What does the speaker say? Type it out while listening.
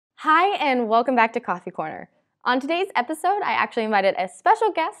Hi, and welcome back to Coffee Corner. On today's episode, I actually invited a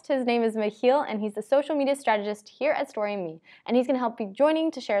special guest. His name is Michiel, and he's the social media strategist here at StoryMe. And he's going to help be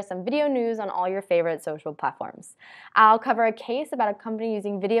joining to share some video news on all your favorite social platforms. I'll cover a case about a company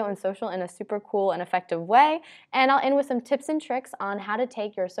using video and social in a super cool and effective way. And I'll end with some tips and tricks on how to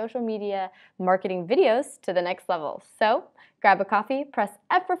take your social media marketing videos to the next level. So grab a coffee, press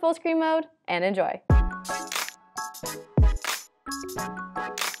F for full screen mode, and enjoy.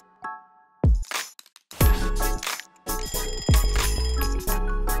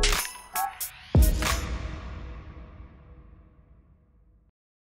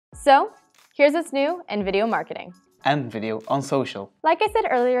 So, here's what's new in video marketing. And video on social. Like I said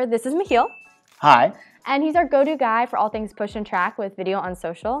earlier, this is Michiel. Hi. And he's our go-to guy for all things push and track with video on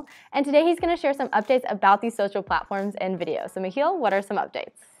social. And today he's going to share some updates about these social platforms and video. So Michiel, what are some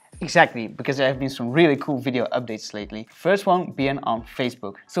updates? Exactly, because there have been some really cool video updates lately. First one being on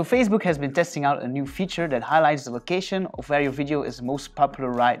Facebook. So Facebook has been testing out a new feature that highlights the location of where your video is most popular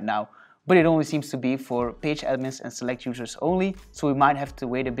right now. But it only seems to be for page admins and select users only, so we might have to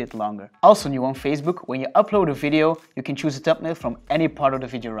wait a bit longer. Also new on Facebook, when you upload a video, you can choose a thumbnail from any part of the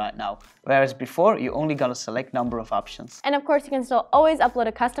video right now, whereas before you only got a select number of options. And of course you can still always upload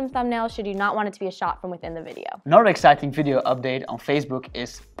a custom thumbnail should you not want it to be a shot from within the video. Another exciting video update on Facebook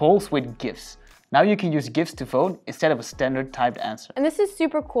is polls with GIFs. Now you can use GIFs to vote instead of a standard typed answer. And this is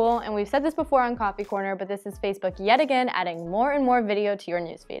super cool, and we've said this before on Coffee Corner, but this is Facebook yet again adding more and more video to your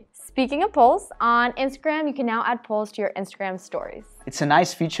newsfeed. Speaking of polls, on Instagram you can now add polls to your Instagram stories. It's a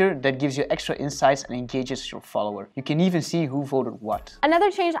nice feature that gives you extra insights and engages your follower. You can even see who voted what.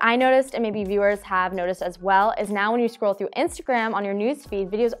 Another change I noticed, and maybe viewers have noticed as well, is now when you scroll through Instagram on your newsfeed,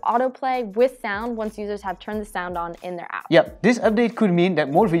 videos autoplay with sound once users have turned the sound on in their app. Yep, this update could mean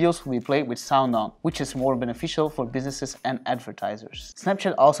that more videos will be played with sound on, which is more beneficial for businesses and advertisers.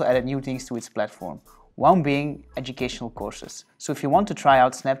 Snapchat also added new things to its platform. One being educational courses. So if you want to try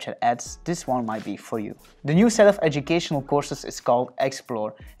out Snapchat ads, this one might be for you. The new set of educational courses is called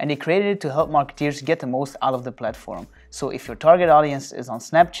Explore, and they created it to help marketeers get the most out of the platform. So if your target audience is on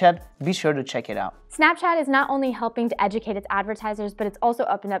Snapchat, be sure to check it out. Snapchat is not only helping to educate its advertisers, but it's also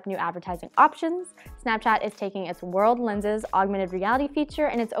opened up new advertising options. Snapchat is taking its World Lenses augmented reality feature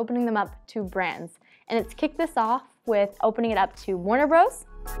and it's opening them up to brands. And it's kicked this off with opening it up to Warner Bros.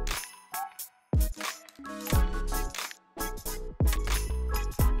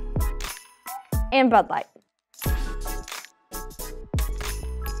 And Bud Light.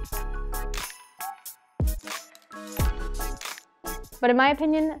 But in my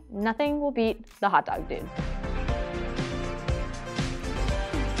opinion, nothing will beat the hot dog dude.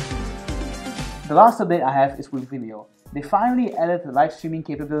 The last update I have is with Vimeo. They finally added the live streaming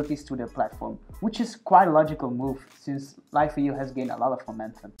capabilities to their platform, which is quite a logical move since live video has gained a lot of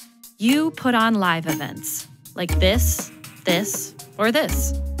momentum. You put on live events, like this, or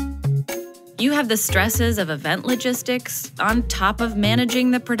this. You have the stresses of event logistics on top of managing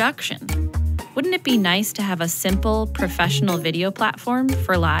the production. Wouldn't it be nice to have a simple, professional video platform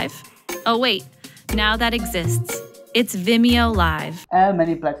for live? Oh wait, now that exists. It's Vimeo Live. And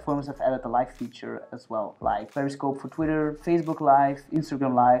many platforms have added the live feature as well, like Periscope for Twitter, Facebook Live,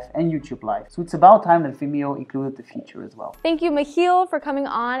 Instagram Live, and YouTube Live. So it's about time that Vimeo included the feature as well. Thank you, Michiel, for coming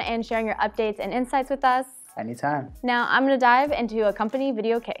on and sharing your updates and insights with us. Anytime. Now I'm going to dive into a company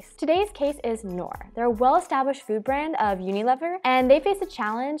video case. Today's case is Knorr. They're a well-established food brand of Unilever, and they face a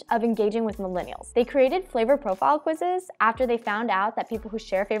challenge of engaging with millennials. They created flavor profile quizzes after they found out that people who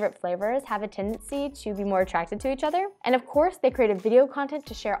share favorite flavors have a tendency to be more attracted to each other. And of course, they created video content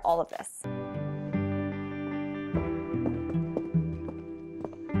to share all of this.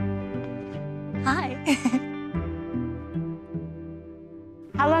 Hi.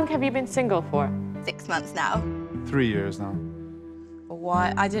 How long have you been single for? 6 months now. 3 years now.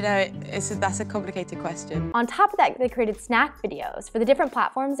 Why? I don't know. That's a complicated question. On top of that, they created snack videos for the different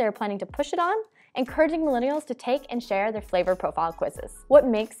platforms they were planning to push it on, encouraging millennials to take and share their flavor profile quizzes. What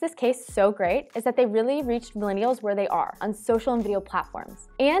makes this case so great is that they really reached millennials where they are, on social and video platforms.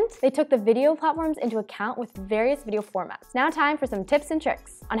 And they took the video platforms into account with various video formats. Now time for some tips and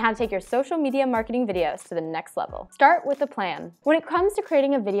tricks on how to take your social media marketing videos to the next level. Start with a plan. When it comes to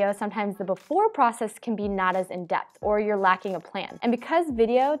creating a video, sometimes the before process can be not as in-depth, or you're lacking a plan. And because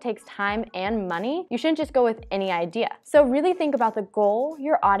video takes time and money, you shouldn't just go with any idea. So really think about the goal,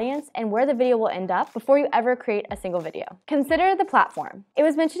 your audience, and where the video will end end up before you ever create a single video. Consider the platform. It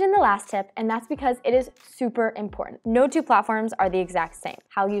was mentioned in the last tip, and that's because it is super important. No two platforms are the exact same.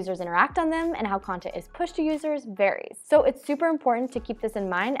 How users interact on them and how content is pushed to users varies. So it's super important to keep this in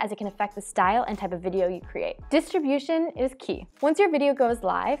mind as it can affect the style and type of video you create. Distribution is key. Once your video goes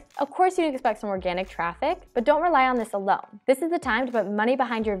live, of course you'd expect some organic traffic, but don't rely on this alone. This is the time to put money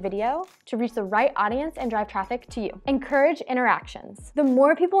behind your video to reach the right audience and drive traffic to you. Encourage interactions. The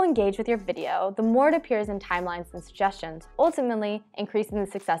more people engage with your video, the more it appears in timelines and suggestions, ultimately increasing the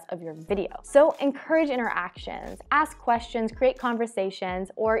success of your video. So encourage interactions, ask questions, create conversations,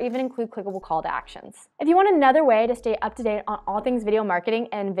 or even include clickable call to actions. If you want another way to stay up to date on all things video marketing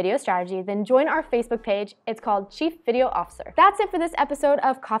and video strategy, then join our Facebook page. It's called Chief Video Officer. That's it for this episode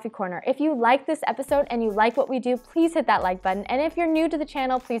of Coffee Corner. If you like this episode and you like what we do, please hit that like button. And if you're new to the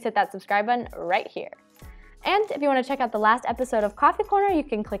channel, please hit that subscribe button right here. And if you want to check out the last episode of Coffee Corner, you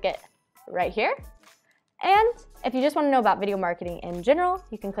can click it right here. And if you just want to know about video marketing in general,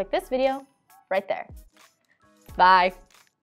 you can click this video right there. Bye.